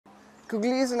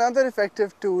Googly is another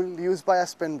effective tool used by a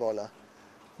spin bowler.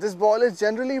 This ball is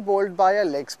generally bowled by a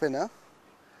leg spinner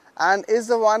and is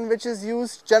the one which is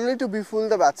used generally to befool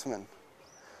the batsman.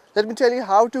 Let me tell you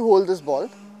how to hold this ball.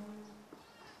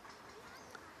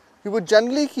 You would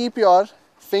generally keep your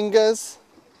fingers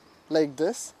like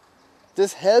this.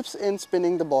 This helps in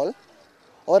spinning the ball,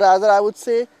 or rather I would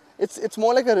say it's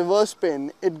more like a reverse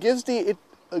spin. It gives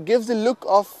the look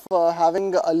of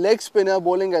having a leg spinner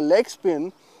bowling a leg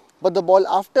spin, but the ball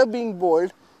after being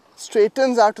bowled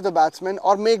straightens out to the batsman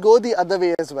or may go the other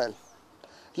way as well.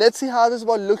 Let's see how this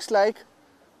ball looks like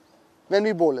when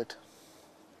we bowl it.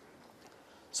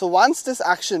 So once this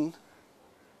action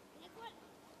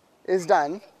is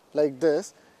done like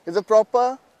this, it's a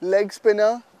proper leg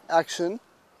spinner action.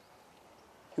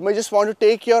 You may just want to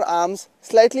take your arms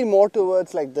slightly more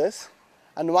towards like this,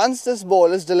 and once this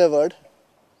ball is delivered,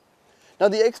 now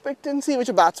the expectancy which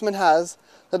a batsman has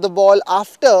that the ball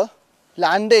after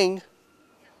landing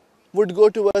would go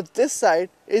towards this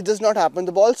side, it does not happen.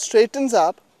 The ball straightens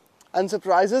up and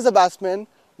surprises the batsman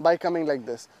by coming like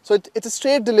this. So it's a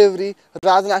straight delivery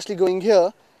rather than actually going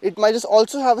here. It might just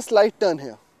also have a slight turn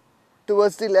here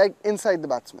towards the leg inside the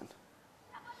batsman.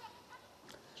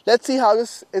 Let's see how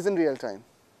this is in real time.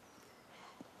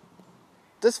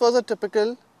 This was a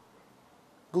typical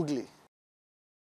Googly.